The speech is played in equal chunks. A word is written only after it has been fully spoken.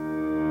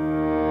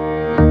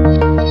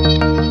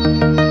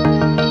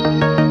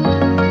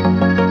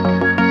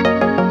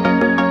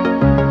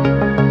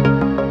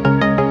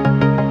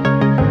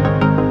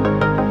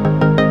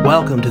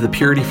welcome to the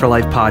Purity for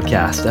Life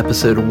podcast,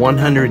 episode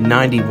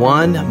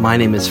 191. My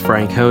name is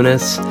Frank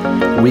Honus.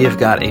 We have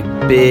got a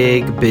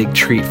big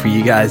treat for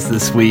you guys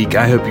this week.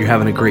 I hope you're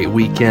having a great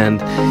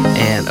weekend,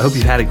 and I hope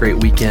you've had a great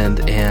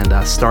weekend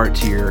and start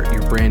to your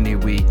brand new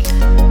week.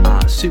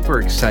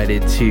 Super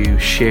excited to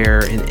share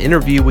an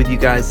interview with you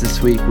guys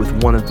this week with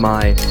one of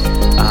my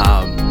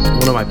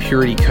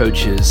purity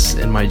coaches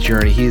in my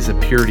journey. He's a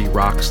purity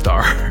rock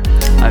star.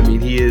 I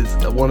mean, he is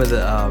one of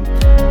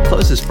the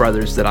closest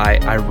brothers that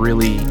I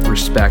really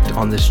respect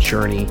on this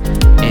journey,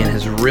 and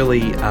has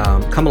really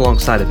come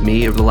alongside of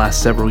me over the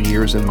last several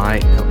years on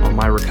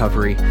my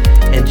recovery,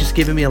 and just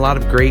given me a lot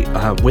of great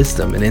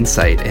wisdom and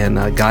insight and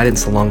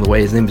guidance along the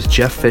way. His name is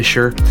Jeff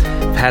Fisher.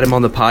 I've had him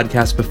on the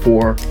podcast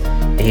before,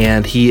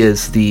 and he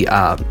is the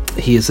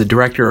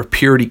director of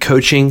Purity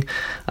Coaching,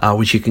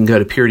 which you can go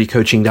to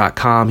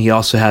puritycoaching.com. He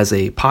also has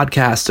a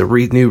podcast,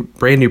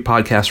 brand new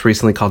podcast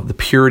recently called the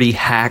Purity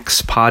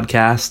Hacks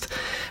Podcast.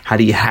 How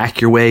do you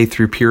hack your way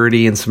through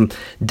purity, and some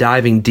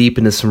diving deep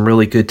into some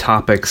really good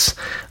topics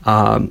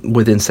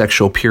within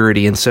sexual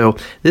purity. And so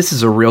this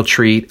is a real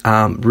treat.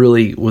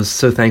 Really was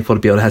so thankful to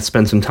be able to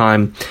spend some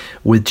time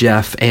with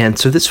Jeff. And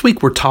so this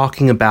week we're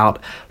talking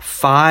about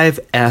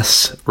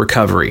 5S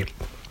recovery.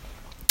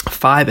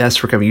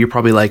 5S recovery. You're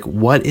probably like,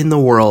 what in the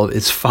world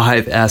is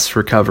 5S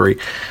recovery?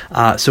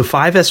 So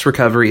 5S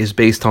recovery is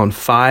based on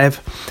five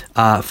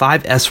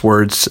S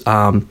words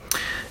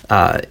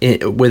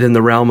within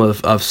the realm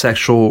of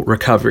sexual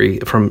recovery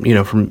from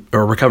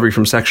recovery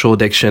from sexual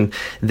addiction.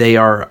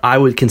 I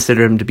would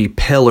consider them to be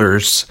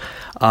pillars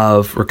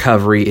of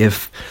recovery.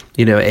 If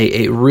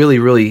a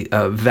really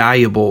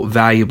valuable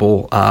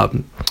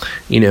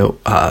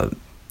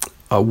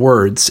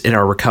words in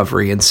our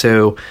recovery. And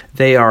so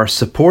they are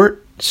support,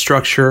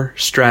 structure,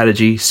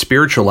 strategy,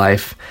 spiritual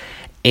life,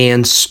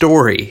 and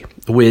story,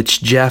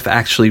 which Jeff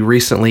actually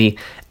recently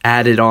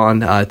added on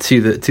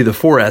to the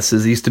 4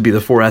 S's. It used to be the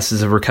 4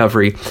 S's of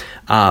recovery,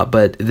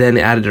 but then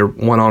added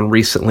one on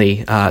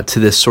recently to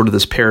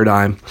this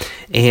paradigm.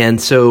 And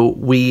so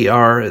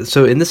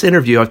in this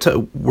interview,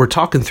 we're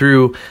talking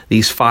through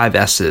these 5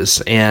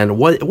 S's and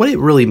what it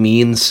really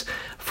means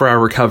for our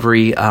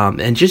recovery,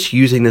 and just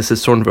using this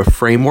as sort of a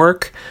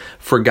framework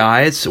for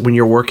guys when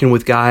you're working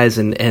with guys,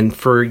 and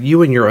for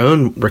you in your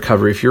own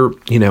recovery. If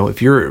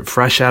you're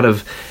fresh out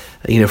of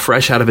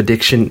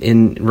addiction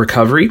in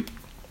recovery,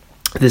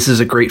 this is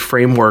a great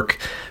framework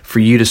for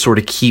you to sort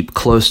of keep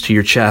close to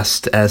your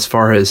chest as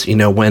far as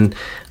when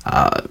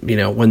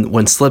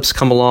slips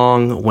come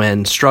along,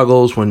 when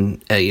struggles, when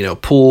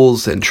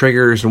pulls and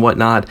triggers and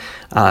whatnot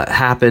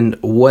happen.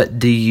 What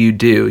do you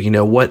do?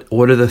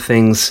 What are the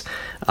things?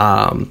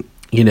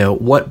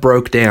 What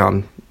broke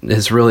down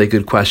is really a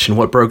good question.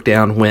 What broke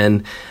down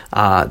when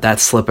that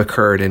slip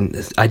occurred, and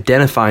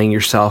identifying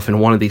yourself in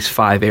one of these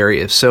 5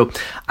 areas. So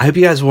I hope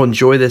you guys will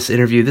enjoy this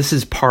interview. This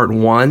is part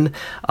 1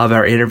 of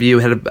our interview.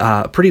 We had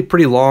a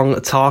pretty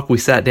long talk. We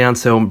sat down,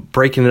 so I'm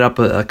breaking it up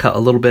a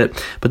little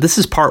bit. But this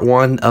is part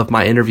 1 of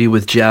my interview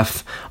with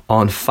Jeff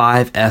on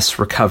 5S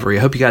recovery.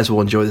 I hope you guys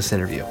will enjoy this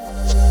interview.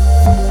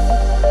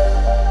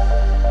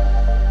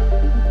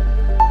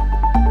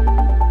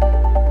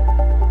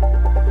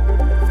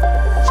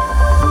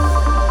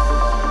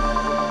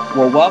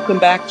 Well, welcome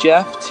back,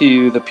 Jeff,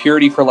 to the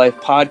Purity for Life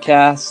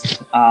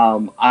podcast.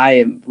 I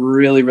am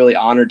really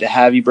honored to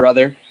have you,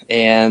 brother.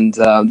 And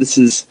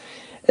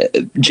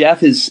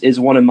Jeff is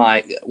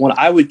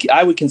I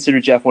would consider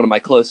Jeff one of my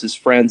closest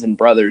friends and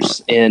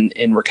brothers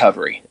in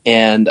recovery.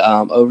 And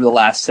over the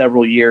last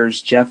several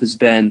years, Jeff has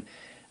been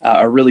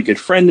a really good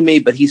friend to me,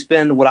 but he's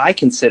been what I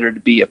consider to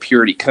be a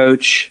purity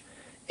coach,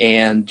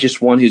 and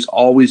just one who's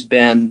always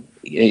been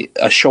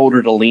a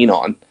shoulder to lean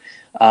on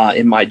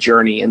in my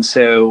journey. And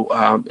so,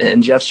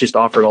 and Jeff's just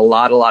offered a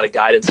lot of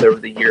guidance over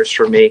the years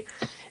for me.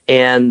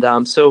 And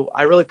so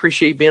I really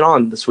appreciate you being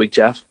on this week,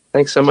 Jeff.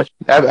 Thanks so much.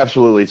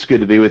 Absolutely. It's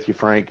good to be with you,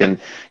 Frank. And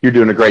you're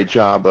doing a great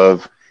job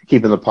of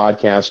keeping the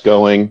podcast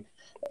going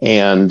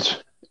and,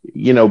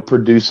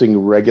 producing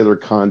regular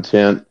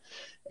content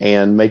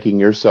and making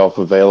yourself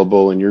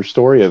available and your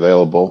story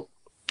available.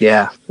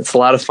 Yeah, it's a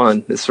lot of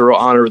fun. It's a real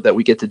honor that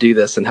we get to do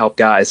this and help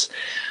guys.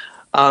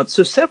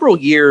 So several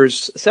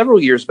years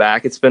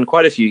back, it's been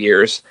quite a few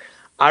years,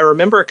 I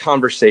remember a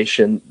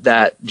conversation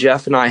that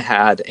Jeff and I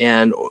had,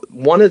 and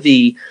one of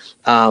the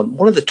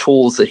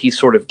tools that he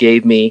sort of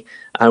gave me,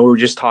 we were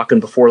just talking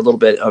before a little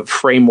bit of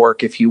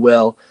framework, if you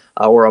will,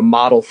 or a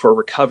model for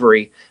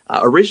recovery,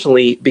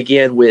 originally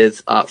began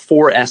with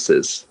 4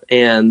 S's.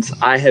 And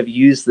I have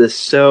used this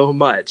so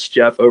much,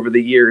 Jeff, over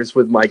the years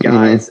with my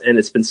guys, and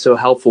it's been so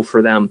helpful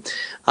for them.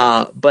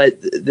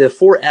 But the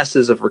 4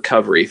 S's of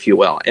recovery, if you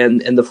will,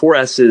 and the 4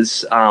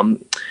 S's,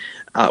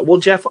 well,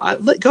 Jeff,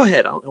 go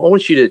ahead. I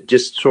want you to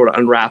just sort of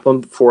unwrap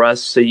them for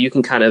us so you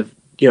can kind of,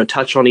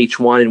 touch on each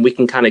one, and we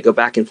can kind of go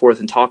back and forth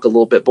and talk a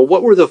little bit. But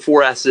what were the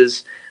 4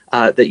 S's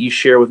that you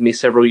shared with me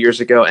several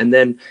years ago? And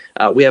then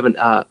we have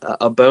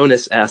a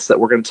bonus S that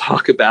we're going to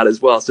talk about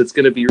as well. So it's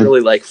going to be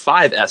really like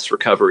 5S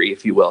recovery,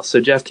 if you will. So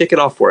Jeff, kick it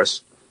off for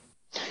us.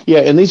 Yeah,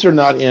 and these are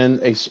not in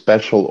a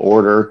special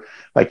order.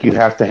 Like you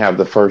have to have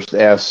the first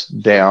S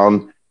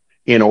down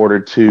in order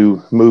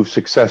to move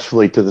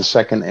successfully to the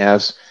second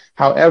S.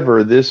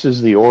 However, this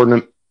is the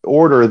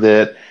order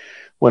that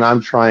when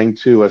I'm trying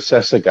to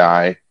assess a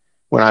guy,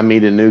 when I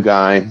meet a new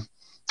guy,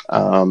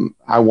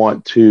 I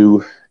want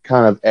to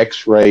kind of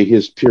x-ray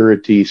his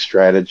purity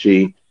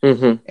strategy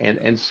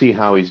and see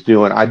how he's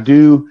doing. I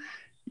do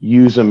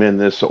use them in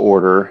this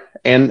order,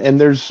 and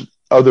there's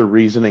other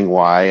reasoning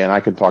why, and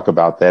I can talk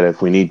about that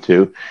if we need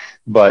to.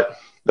 But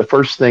the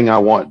first thing I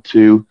want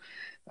to,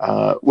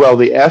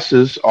 the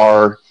S's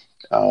are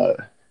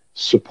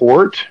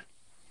support,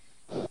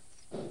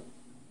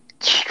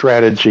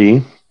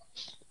 strategy,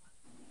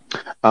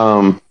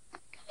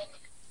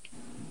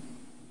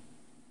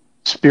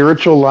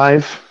 spiritual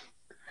life,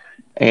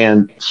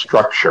 and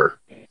structure.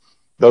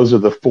 Those are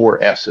the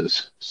 4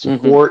 S's.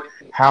 Support.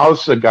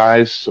 How's the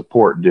guy's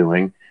support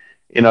doing?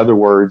 In other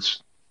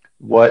words,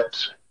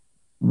 what's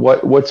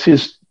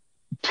his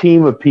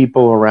team of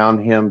people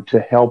around him to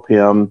help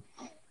him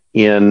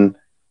in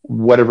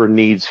whatever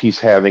needs he's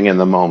having in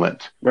the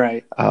moment?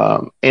 Right.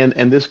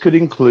 And this could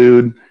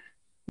include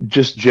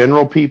just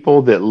general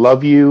people that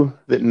love you,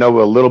 that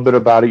know a little bit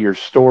about your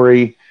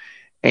story,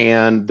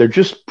 and they're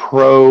just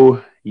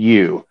pro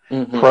you,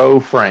 pro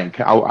Frank.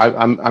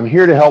 I'm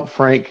here to help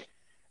Frank,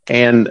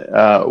 and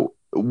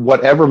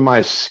whatever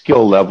my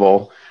skill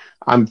level,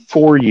 I'm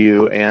for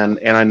you, and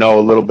I know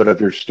a little bit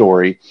of your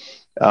story.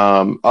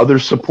 Other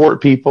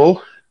support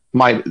people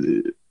might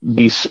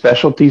be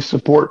specialty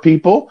support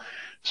people.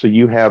 So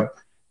you have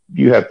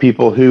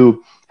people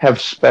who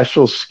have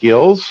special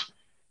skills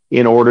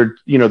in order,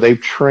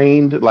 they've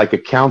trained, like a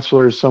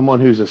counselor is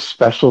someone who's a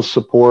special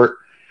support.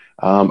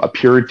 A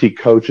purity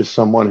coach is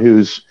someone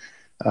who's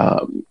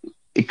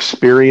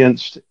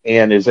experienced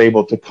and is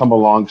able to come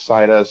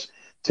alongside us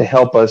to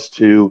help us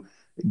to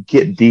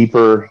get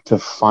deeper, to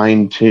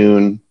fine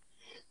tune.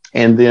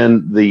 And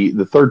then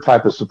the third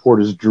type of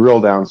support is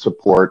drill down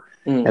support.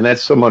 And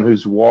that's someone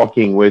who's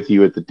walking with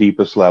you at the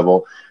deepest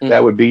level.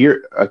 That would be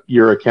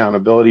your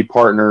accountability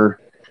partner.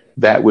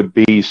 That would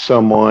be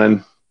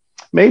someone,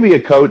 maybe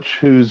a coach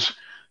who's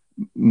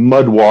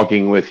mud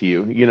walking with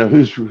you,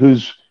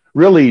 who's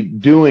really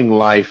doing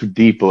life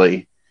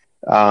deeply.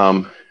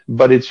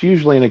 But it's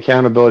usually an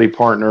accountability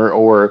partner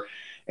or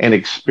an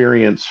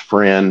experienced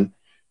friend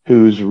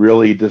who's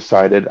really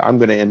decided, I'm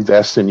going to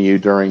invest in you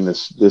during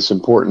this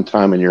important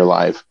time in your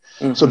life.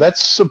 So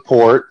that's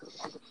support.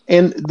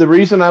 And the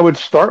reason I would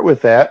start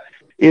with that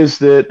is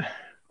that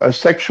a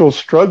sexual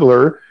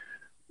struggler,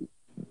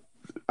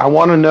 I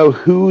want to know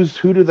who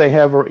do they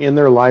have in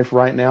their life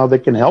right now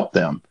that can help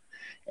them.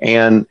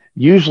 And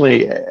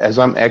usually, as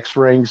I'm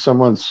x-raying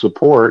someone's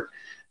support,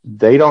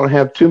 they don't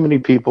have too many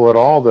people at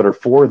all that are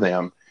for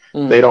them.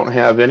 They don't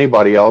have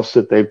anybody else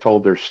that they've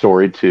told their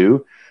story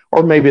to,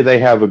 or maybe they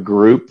have a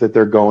group that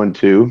they're going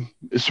to.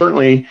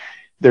 Certainly,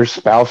 their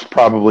spouse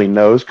probably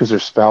knows because their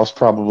spouse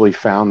probably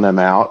found them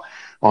out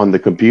on the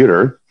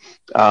computer.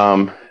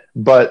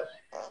 But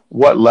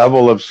what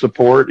level of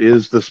support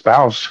is the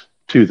spouse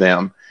to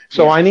them?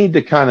 So I need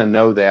to kind of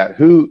know that.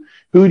 Who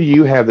do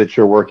you have that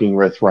you're working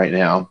with right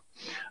now?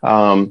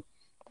 And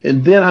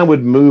then I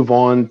would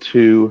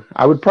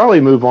probably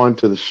move on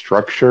to the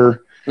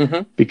structure,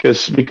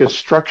 because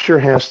structure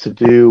has to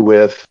do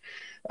with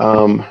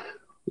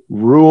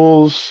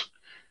rules,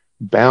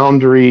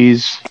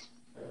 boundaries,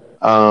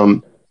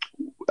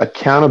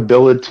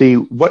 accountability.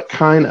 What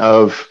kind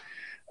of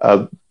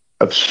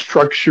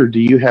structure do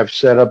you have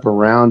set up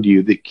around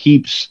you that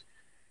keeps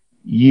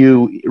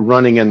you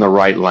running in the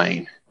right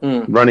lane,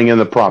 running in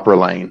the proper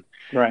lane,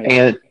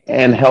 right,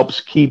 and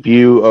helps keep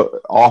you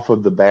off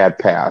of the bad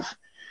path?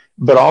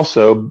 But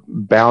also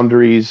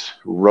boundaries,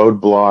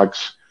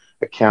 roadblocks,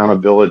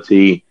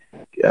 accountability.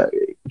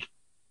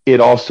 It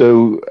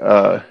also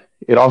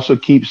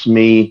keeps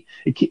me.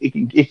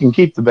 It can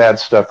keep the bad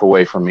stuff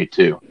away from me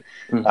too.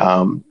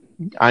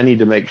 I need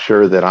to make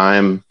sure that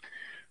I'm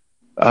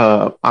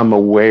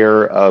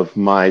aware of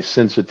my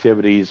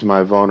sensitivities,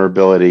 my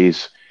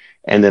vulnerabilities,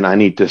 and then I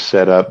need to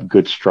set up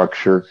good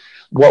structure.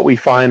 What we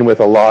find with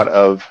a lot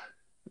of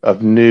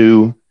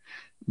new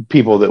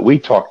people that we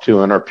talk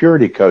to in our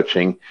purity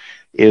coaching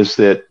is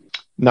that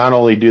not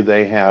only do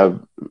they have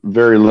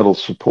very little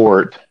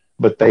support,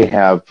 but they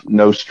have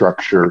no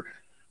structure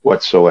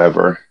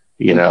whatsoever.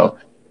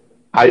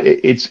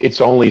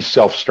 It's only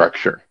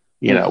self-structure.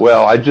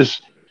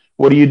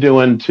 What are you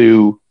doing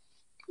to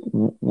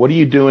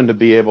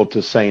be able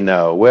to say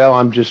no? Well,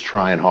 I'm just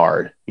trying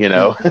hard,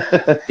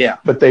 Yeah.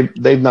 But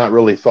they've not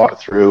really thought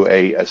through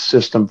a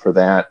system for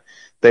that.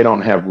 They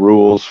don't have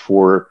rules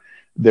for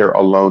their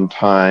alone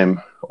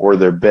time or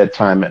their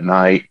bedtime at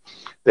night.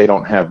 They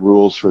don't have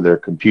rules for their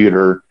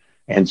computer,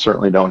 and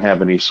certainly don't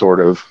have any sort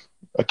of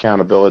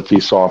accountability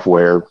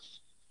software.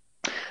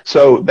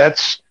 So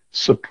that's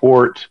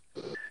support.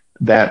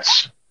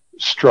 That's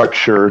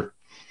structure.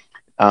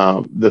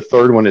 The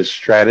third one is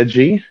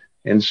strategy.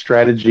 And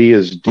strategy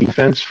is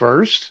defense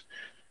first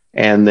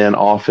and then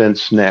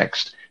offense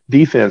next.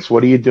 Defense,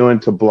 what are you doing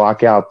to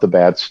block out the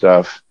bad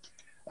stuff?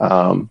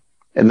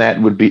 And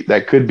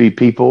that could be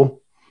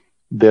people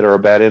that are a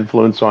bad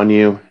influence on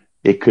you.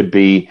 It could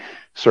be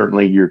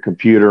certainly your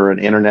computer and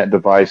internet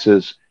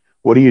devices.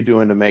 What are you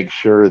doing to make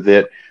sure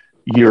that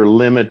you're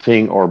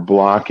limiting or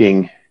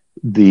blocking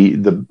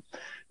the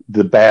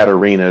bad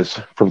arenas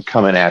from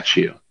coming at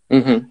you?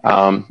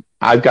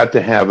 I've got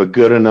to have a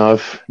good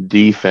enough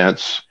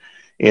defense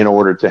in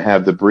order to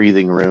have the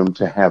breathing room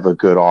to have a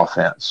good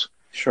offense.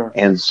 Sure.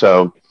 And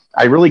so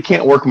I really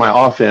can't work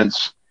my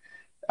offense.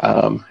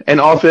 And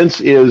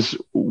offense is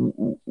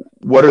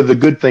what are the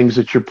good things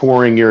that you're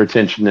pouring your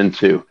attention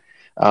into?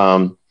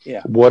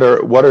 What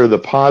are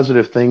the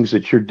positive things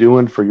that you're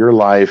doing for your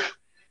life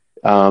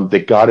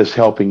that God is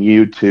helping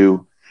you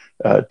to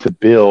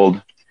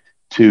build,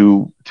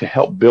 to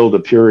help build a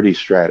purity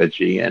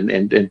strategy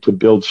and to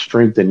build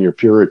strength in your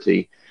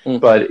purity.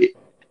 But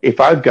if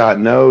I've got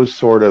no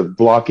sort of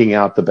blocking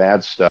out the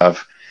bad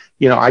stuff,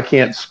 I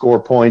can't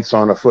score points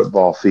on a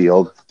football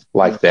field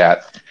like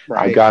that.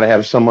 Right. I got to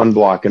have someone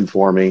blocking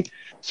for me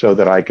so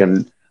that I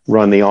can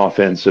run the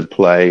offensive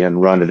play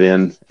and run it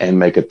in and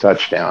make a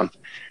touchdown.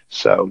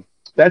 So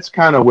that's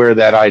kind of where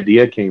that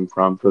idea came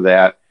from for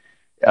that,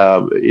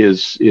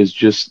 is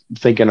just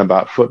thinking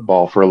about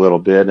football for a little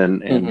bit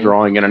and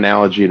drawing an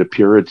analogy to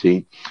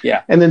purity.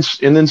 Yeah. And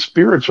then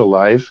spiritual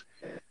life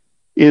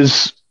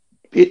is,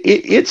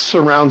 it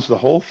surrounds the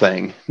whole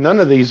thing. None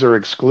of these are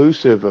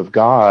exclusive of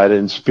God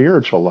and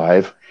spiritual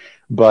life,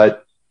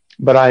 but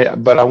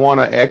I want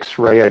to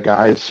X-ray a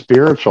guy's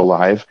spiritual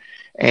life,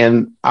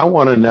 and I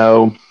want to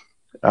know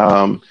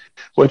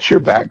what's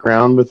your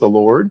background with the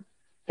Lord?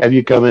 Have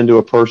you come into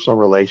a personal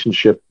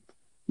relationship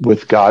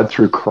with God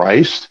through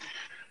Christ?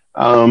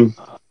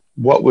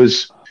 What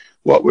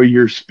were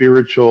your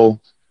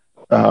spiritual?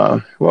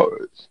 The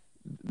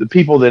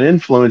people that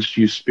influenced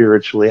you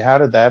spiritually? How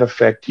did that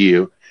affect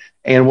you?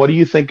 And what do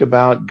you think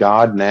about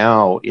God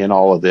now in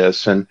all of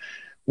this? And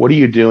what are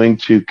you doing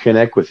to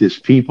connect with His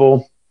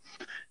people?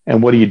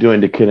 And what are you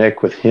doing to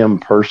connect with Him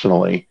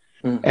personally?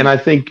 And I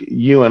think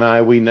you and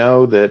I, we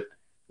know that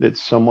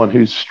someone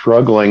who's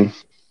struggling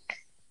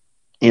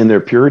in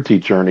their purity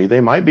journey, they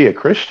might be a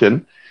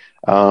Christian.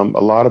 A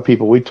lot of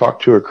people we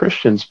talk to are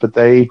Christians, but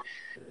they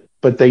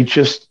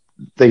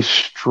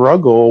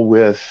struggle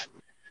with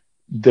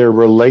their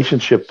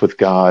relationship with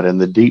God and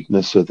the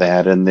deepness of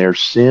that, and their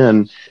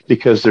sin,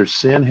 because their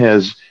sin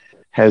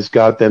has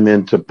got them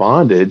into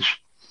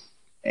bondage,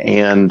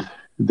 and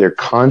their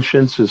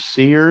conscience is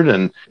seared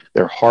and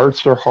their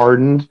hearts are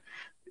hardened.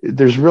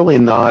 There's really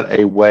not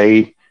a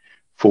way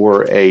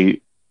for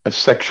a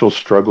sexual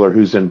struggler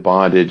who's in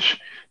bondage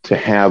to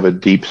have a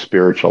deep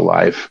spiritual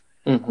life.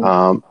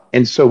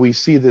 And so we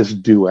see this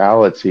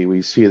duality.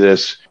 We see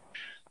this,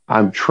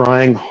 I'm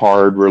trying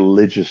hard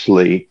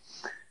religiously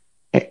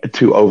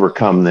to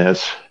overcome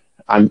this.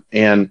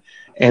 And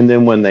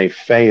then when they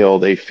fail,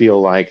 they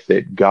feel like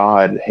that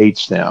God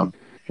hates them.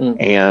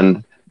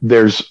 And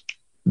there's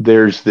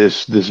this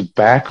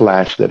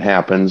backlash that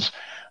happens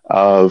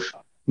of,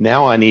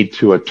 now I need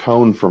to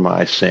atone for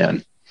my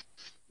sin,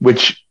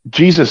 which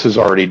Jesus has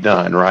already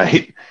done,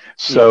 right?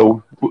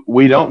 So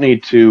we don't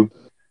need to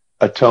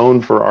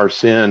atone for our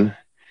sin.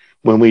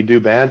 When we do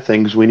bad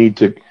things, we need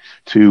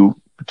to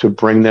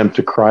bring them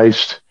to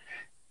Christ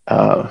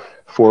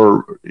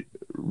for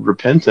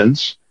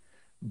repentance,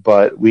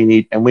 but we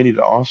need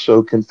to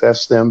also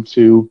confess them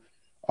to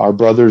our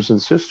brothers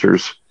and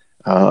sisters,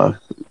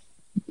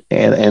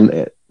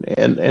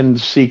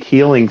 and seek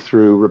healing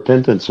through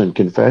repentance and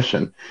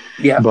confession.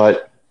 Yeah.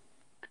 But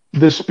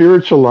the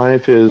spiritual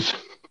life is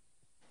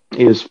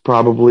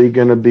probably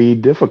going to be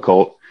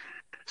difficult.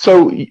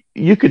 So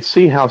you could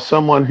see how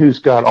someone who's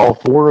got all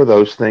four of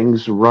those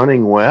things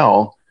running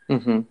well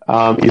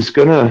is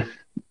going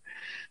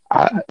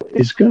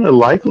to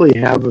likely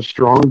have a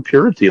strong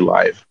purity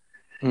life.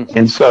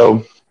 And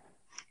so,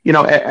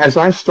 as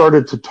I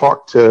started to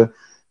talk to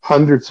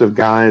hundreds of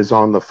guys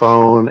on the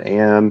phone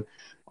and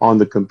on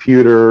the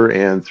computer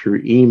and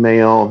through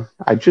email,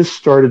 I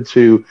started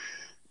to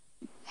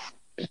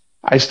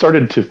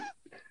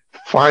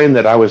find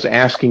that I was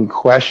asking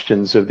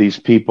questions of these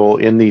people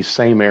in these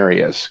same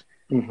areas.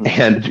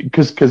 And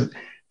because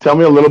tell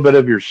me a little bit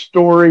of your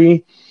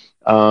story.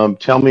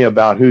 Tell me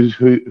about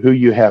who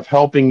you have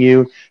helping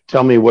you.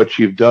 Tell me what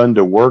you've done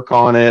to work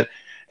on it.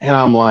 And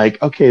I'm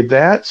like, okay,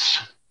 that's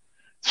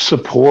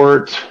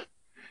support.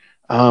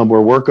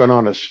 We're working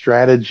on a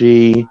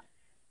strategy,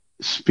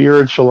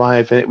 spiritual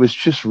life. And it was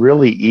just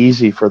really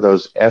easy for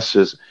those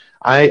S's.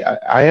 I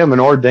am an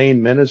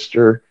ordained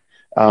minister,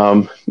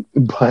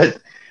 but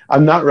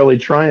I'm not really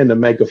trying to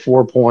make a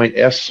 4-point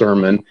S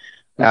sermon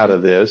out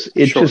of this.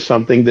 It's just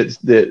something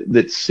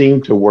that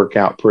seemed to work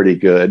out pretty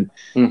good.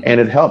 And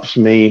it helps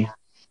me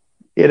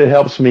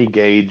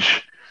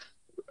gauge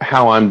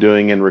how I'm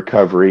doing in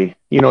recovery.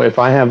 If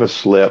I have a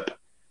slip,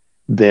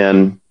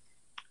 then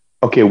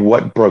okay,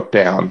 what broke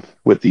down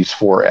with these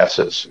 4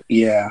 S's?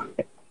 Yeah.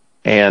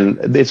 And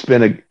it's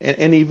been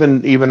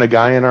even a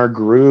guy in our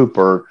group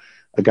or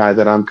a guy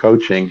that I'm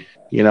coaching,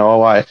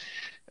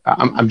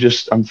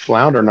 I'm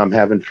floundering. I'm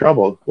having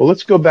trouble. Well,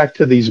 let's go back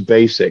to these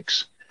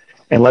basics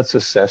and let's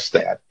assess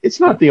that. It's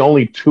not the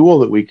only tool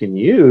that we can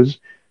use,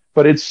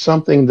 but it's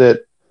something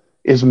that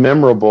is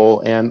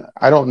memorable, and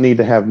I don't need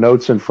to have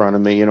notes in front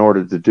of me in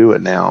order to do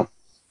it now.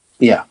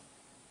 Yeah,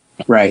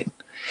 right.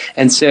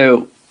 And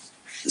so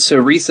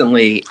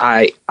recently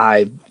I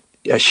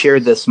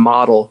shared this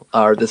model,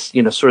 or this,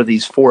 sort of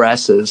these 4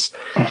 S's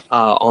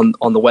on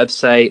the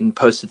website, and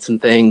posted some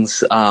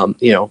things,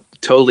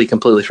 totally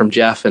completely from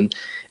Jeff, and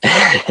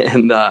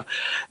and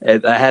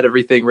I had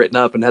everything written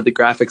up and had the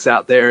graphics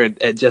out there,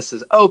 and just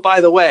says, "Oh,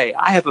 by the way,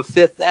 I have a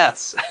 5th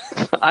S.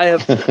 I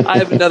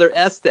have another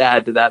S to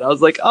add to that." I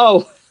was like,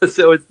 "Oh,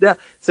 so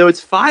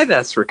it's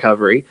 5S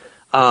recovery."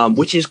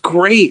 Which is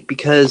great,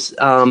 because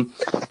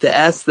the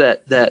S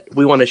that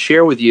we want to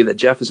share with you, that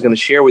Jeff is going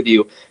to share with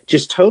you,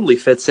 just totally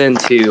fits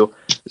into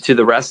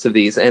the rest of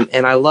these.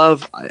 And I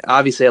love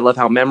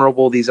how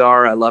memorable these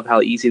are. I love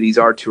how easy these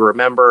are to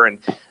remember. And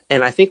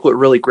I think what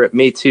really gripped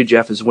me too,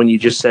 Jeff, is when you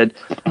just said,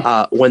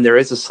 when there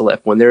is a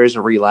slip, when there is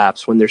a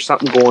relapse, when there's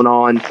something going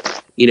on,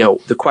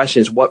 the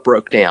question is what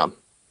broke down.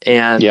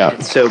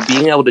 And so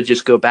being able to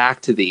just go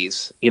back to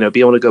these,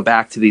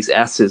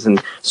 S's,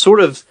 and sort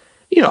of,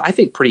 I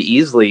think pretty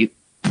easily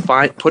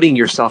putting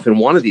yourself in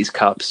one of these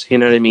cups, you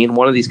know what I mean?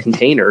 One of these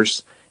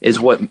containers is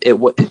what it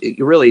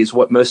really is,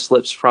 what most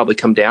slips probably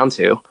come down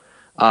to.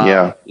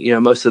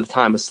 Most of the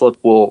time a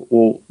slip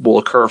will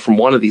occur from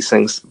one of these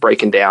things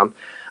breaking down.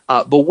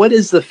 But what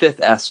is the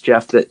 5th S,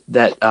 Jeff,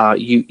 that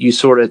you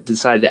sort of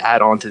decided to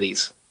add on to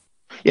these?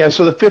 Yeah.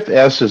 So the 5th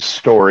S is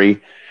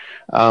story.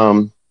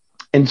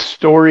 And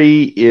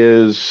story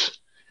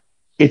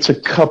it's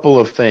a couple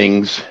of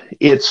things.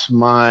 It's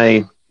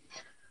my,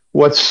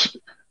 what's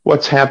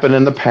happened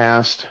in the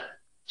past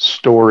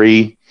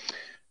story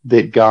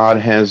that God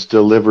has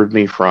delivered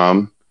me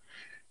from.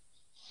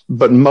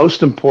 But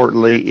most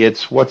importantly,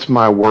 it's what's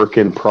my work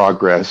in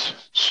progress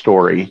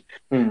story.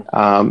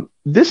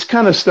 This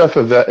kind of stuff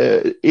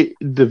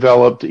it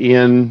developed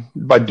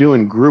by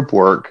doing group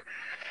work,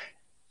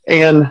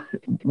 and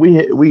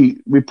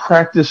we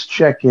practice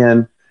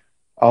check-in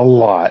a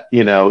lot,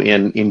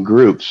 in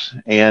groups,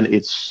 and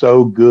it's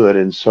so good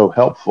and so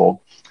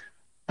helpful.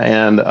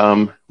 And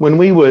when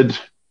we would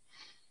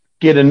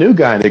get a new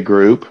guy in the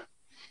group,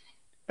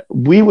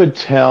 we would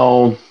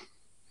kind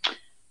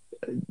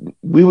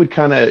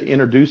of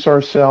introduce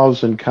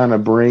ourselves and kind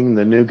of bring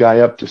the new guy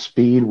up to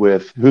speed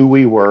with who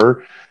we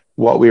were,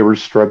 what we were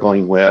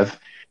struggling with.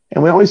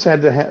 And we always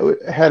had to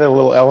had a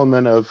little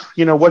element of,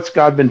 what's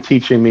God been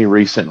teaching me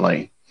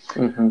recently?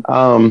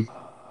 Mm-hmm.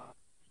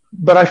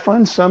 But I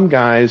find some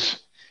guys,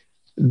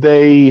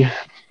 they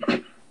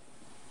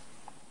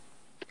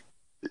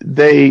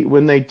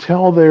when they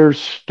tell their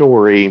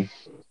story,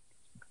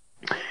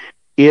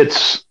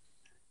 it's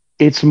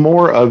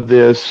more of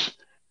this,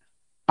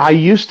 I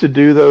used to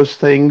do those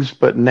things,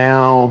 but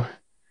now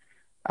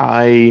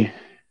I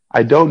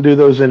don't do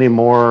those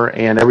anymore,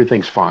 and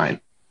everything's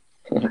fine.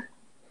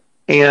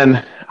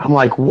 And I'm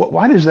like,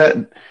 why does that,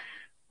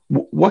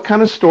 what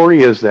kind of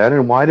story is that?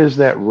 And why does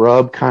that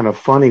rub kind of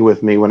funny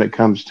with me when it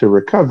comes to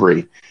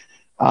recovery?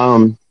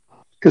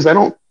 Because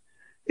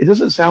it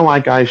doesn't sound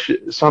like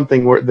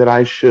that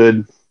I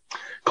should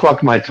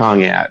cluck my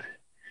tongue at.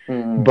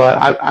 Mm.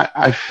 But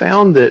I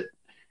found that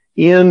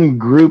in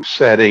group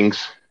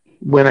settings,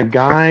 when a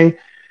guy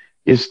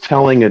is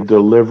telling a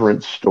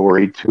deliverance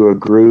story to a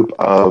group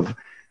of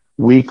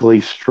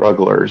weekly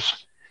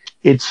strugglers,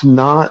 it's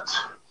not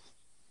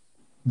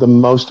the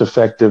most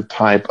effective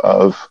type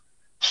of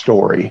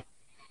story.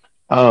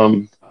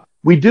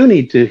 We do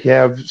need to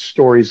have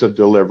stories of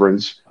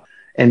deliverance,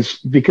 and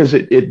because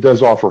it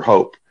does offer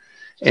hope.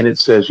 And it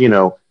says,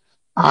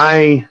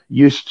 I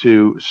used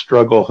to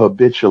struggle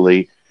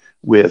habitually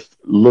with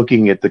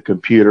looking at the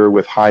computer,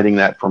 with hiding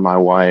that from my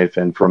wife,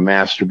 and from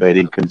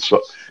masturbating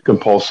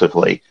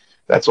compulsively.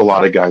 That's a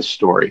lot of guys'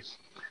 story.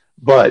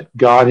 But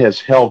God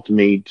has helped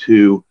me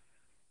to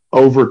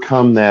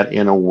overcome that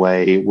in a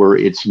way where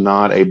it's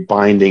not a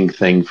binding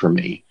thing for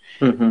me.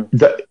 Mm-hmm.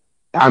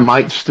 I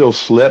might still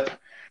slip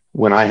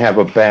when I have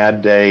a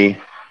bad day,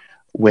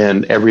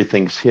 when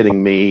everything's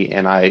hitting me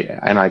and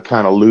I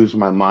kind of lose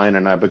my mind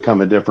and I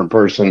become a different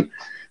person.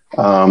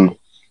 I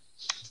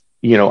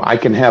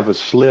can have a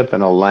slip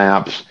and a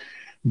lapse,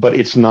 but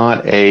it's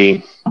not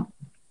a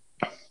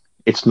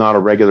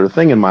regular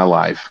thing in my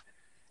life.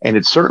 And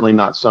it's certainly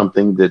not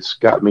something that's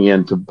got me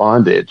into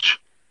bondage.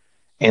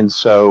 And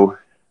so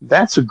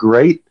that's a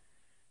great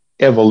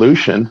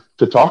evolution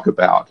to talk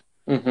about.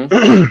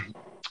 Mm-hmm.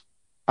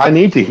 I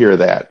need to hear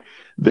that,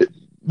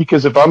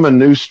 because if I'm a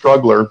new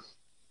struggler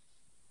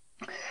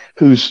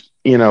who's,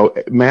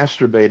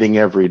 masturbating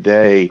every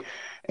day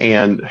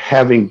and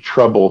having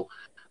trouble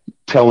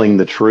telling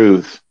the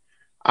truth,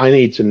 I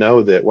need to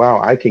know that, wow,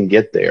 I can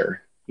get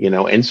there,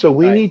 and so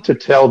we need to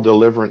tell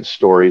deliverance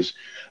stories.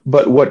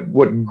 But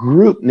what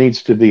group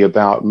needs to be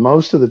about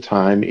most of the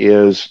time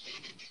is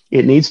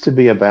it needs to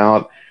be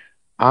about,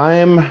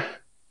 God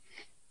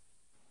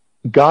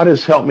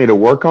has helped me to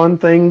work on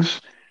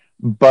things,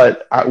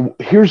 But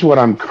here's what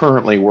I'm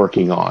currently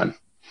working on.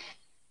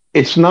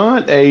 It's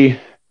not I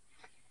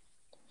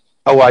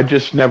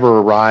just never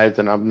arrived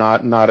and I've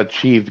not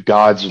achieved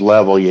God's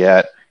level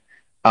yet.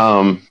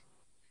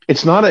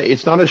 It's not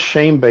a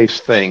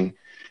shame-based thing,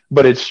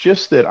 but it's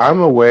just that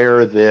I'm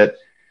aware that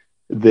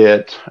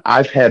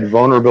I've had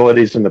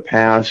vulnerabilities in the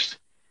past,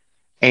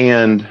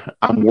 and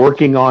I'm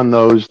working on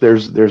those.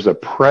 There's a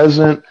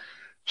present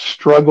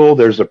struggle.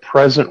 There's a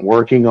present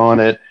working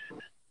on it,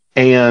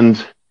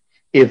 and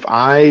if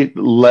I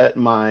let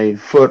my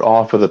foot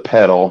off of the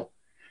pedal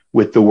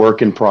with the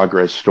work in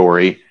progress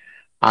story,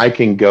 I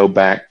can go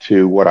back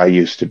to what I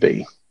used to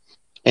be.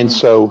 And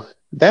so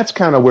that's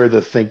kind of where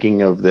the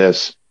thinking of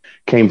this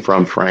came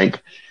from, Frank.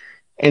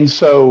 And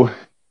so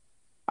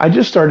I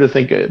just started to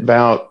think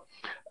about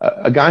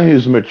a guy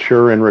who's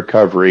mature in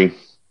recovery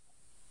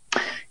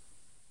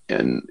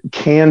and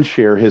can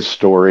share his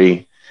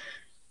story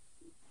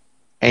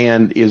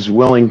and is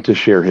willing to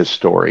share his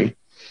story.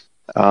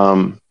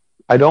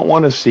 I don't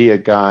want to see a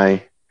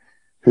guy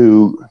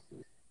who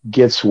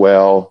gets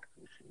well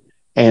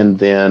and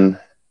then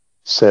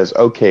says,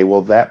 okay,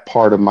 well, that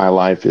part of my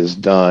life is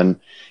done.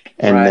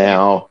 And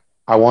now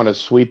I want to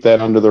sweep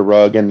that under the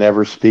rug and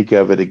never speak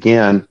of it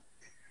again.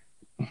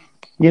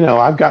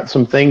 I've got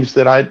some things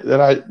that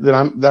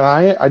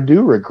I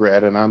do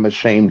regret and I'm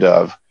ashamed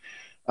of.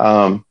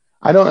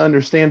 I don't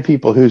understand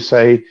people who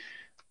say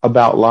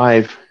about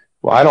life,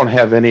 well, I don't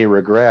have any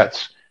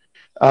regrets.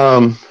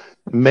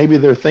 Maybe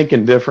they're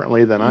thinking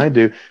differently than I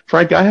do.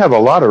 Frank, I have a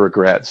lot of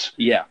regrets.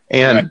 Yeah.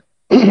 And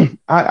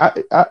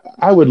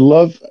I would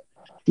love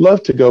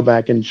to go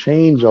back and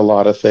change a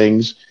lot of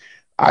things.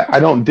 I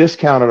don't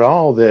discount at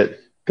all that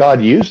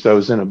God used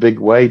those in a big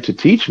way to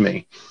teach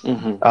me.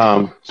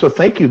 Mm-hmm. So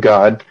thank you,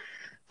 God,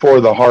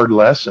 for the hard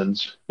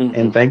lessons.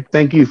 Mm-hmm. And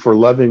thank you for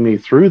loving me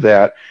through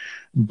that.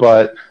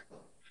 But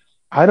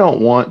I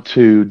don't want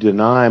to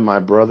deny my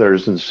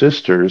brothers and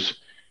sisters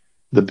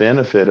the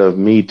benefit of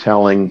me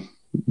telling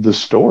the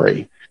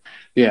story.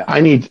 Yeah.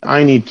 I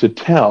need to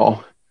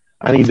tell.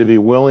 I need to be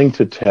willing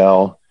to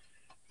tell,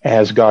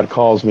 as God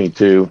calls me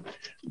to,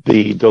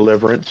 the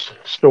deliverance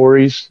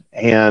stories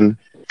and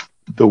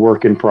the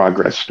work in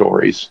progress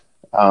stories.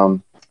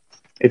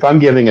 If I'm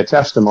giving a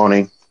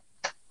testimony,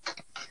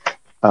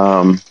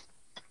 to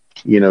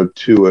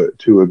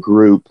a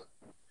group,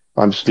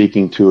 I'm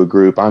speaking to a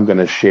group, I'm going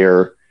to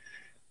share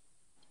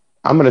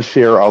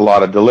a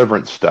lot of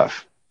deliverance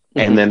stuff.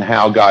 Mm-hmm. And then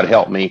how God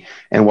helped me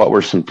and what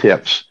were some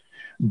tips.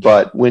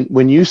 But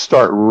when you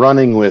start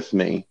running with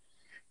me,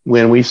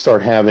 when we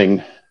start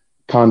having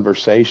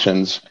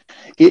conversations,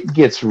 it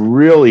gets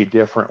really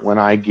different when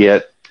I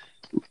get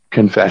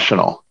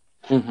confessional.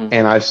 Mm-hmm.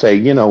 And I say,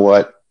 you know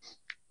what,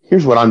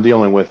 here's what I'm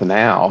dealing with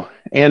now.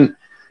 And,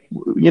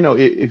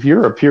 if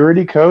you're a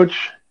purity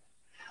coach,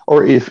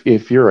 or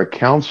if you're a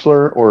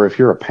counselor, or if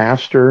you're a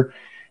pastor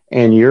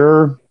and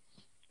you're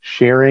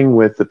sharing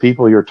with the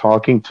people you're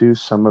talking to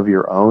some of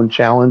your own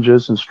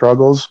challenges and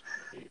struggles,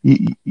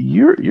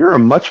 you're a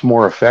much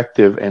more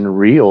effective and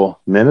real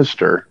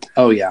minister.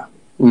 Oh yeah.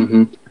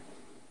 Mm-hmm.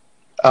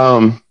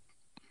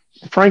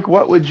 Frank,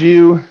 how would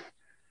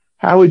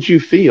you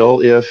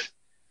feel if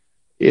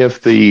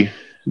the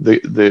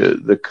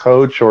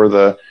coach or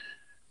the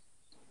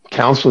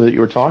counselor that you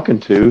were talking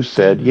to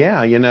said, yeah,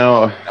 I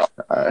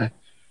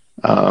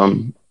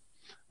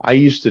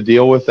used to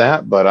deal with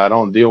that, but I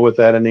don't deal with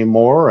that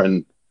anymore,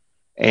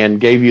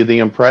 and gave you the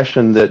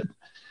impression that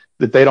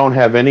they don't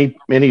have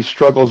any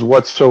struggles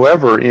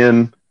whatsoever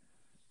in,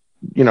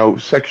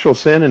 sexual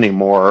sin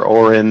anymore,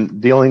 or in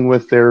dealing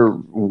with their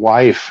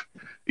wife,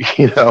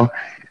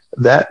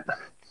 that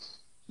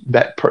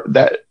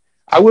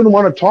I wouldn't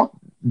want to talk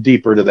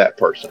deeper to that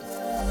person.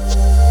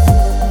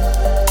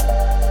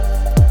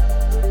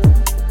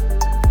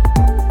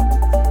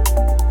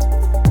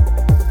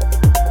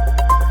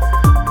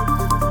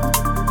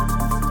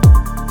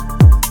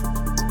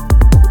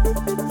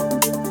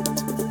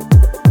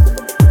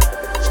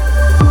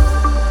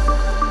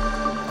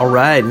 All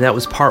right, and that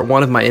was part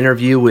one of my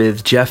interview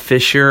with Jeff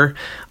Fisher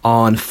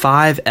on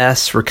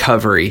 5S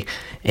recovery.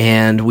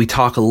 And we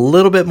talk a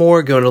little bit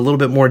more, go into a little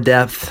bit more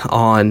depth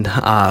on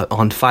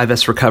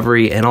 5S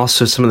recovery, and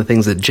also some of the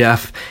things that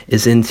Jeff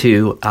is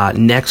into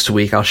next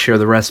week. I'll share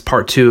the rest,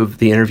 part two of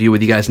the interview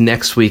with you guys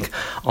next week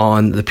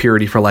on the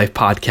Purity for Life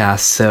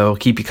podcast. So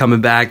keep you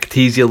coming back,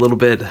 tease you a little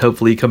bit.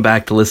 Hopefully you come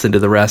back to listen to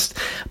the rest.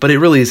 But it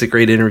really is a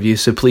great interview.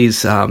 So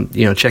please,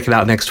 check it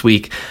out next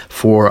week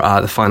for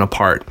the final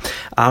part.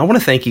 I want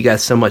to thank you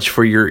guys so much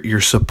for your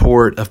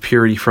support of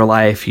Purity for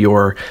Life,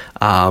 your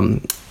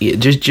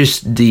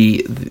just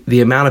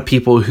the amount of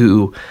people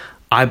who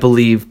I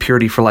believe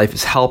Purity for Life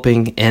is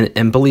helping.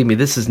 And believe me,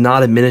 this is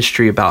not a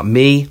ministry about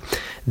me.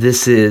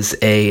 This is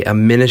a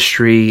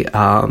ministry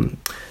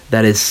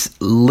that is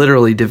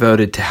literally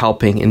devoted to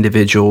helping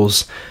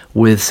individuals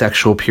with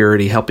sexual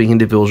purity, helping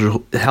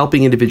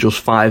individuals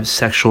find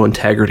sexual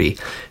integrity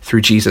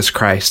through Jesus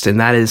Christ. And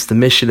that is the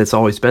mission. It's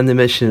always been the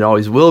mission. It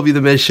always will be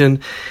the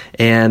mission.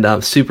 And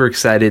I'm super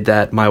excited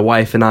that my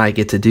wife and I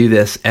get to do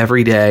this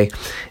every day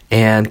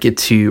and get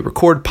to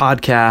record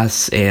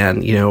podcasts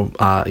and,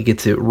 get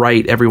to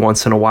write every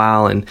once in a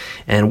while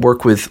and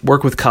work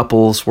with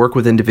couples, work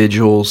with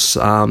individuals.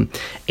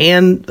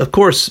 And of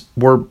course,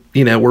 we're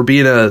being a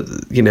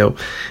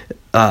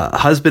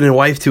husband and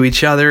wife to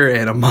each other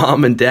and a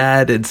mom and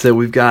dad. And so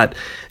we've got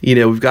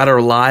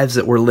our lives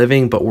that we're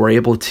living, but we're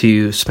able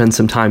to spend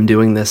some time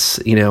doing this,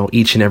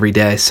 each and every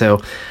day.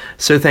 So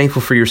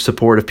thankful for your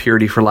support of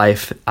Purity for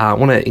Life. I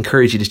want to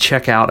encourage you to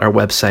check out our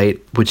website,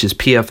 which is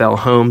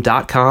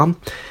pflhome.com,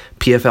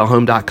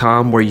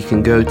 pflhome.com, where you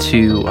can go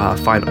to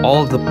find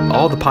all the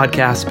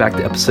podcasts back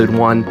to episode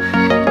 1.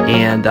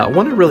 And I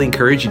want to really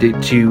encourage you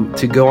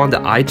to go onto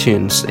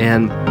iTunes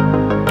and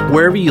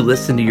wherever you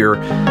listen to your,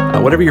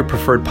 whatever your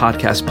preferred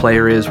podcast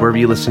player is, wherever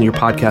you listen to your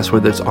podcast,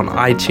 whether it's on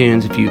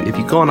iTunes, if you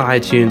go on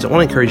iTunes, I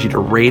want to encourage you to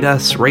rate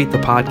the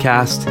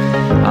podcast.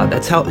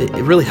 That's how it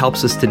really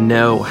helps us to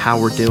know how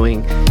we're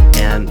doing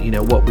and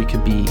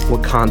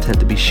what content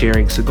to be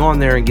sharing. So go on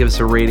there and give us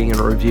a rating and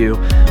a review.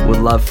 Would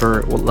love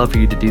for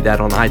you to do that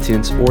on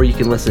iTunes, or you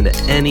can listen to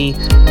any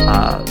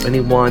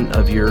one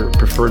of your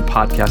preferred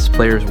podcast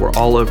players. We're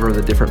all over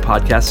the different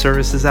podcast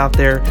services out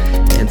there,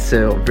 and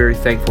so very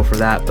thankful for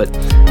that. But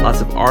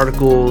lots of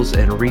articles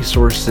and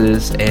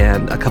resources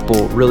and a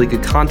couple really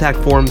good contact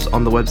forms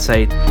on the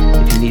website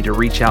if you need to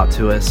reach out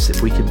to us,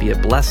 if we can be a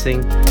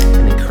blessing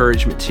and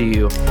encouragement to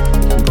you. You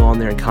can go on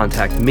there and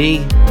contact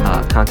me,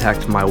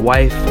 contact my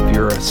wife if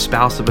you're a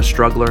spouse of a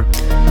struggler,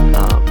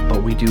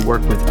 but we do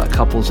work with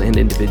couples and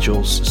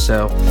individuals.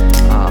 So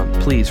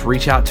please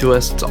reach out to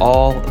us. It's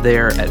all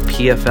there at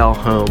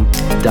pflhome.com.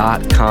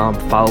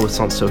 Follow us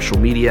on social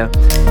media.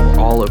 We're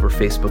all over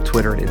Facebook,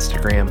 Twitter, and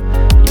Instagram.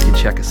 You can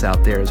check us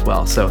out there as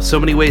well. So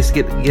many ways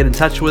to get in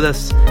touch with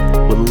us.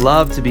 Would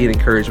love to be an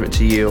encouragement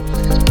to you.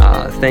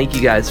 Thank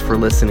you guys for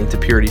listening to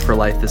Purity for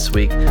Life this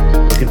week.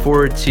 Looking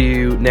forward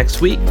to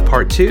next week,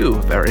 part 2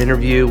 of our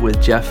interview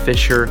with Jeff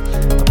Fisher of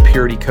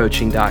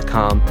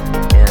PurityCoaching.com.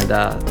 And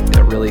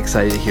really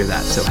excited to hear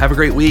that. So have a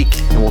great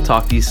week, and we'll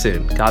talk to you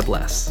soon. God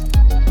bless.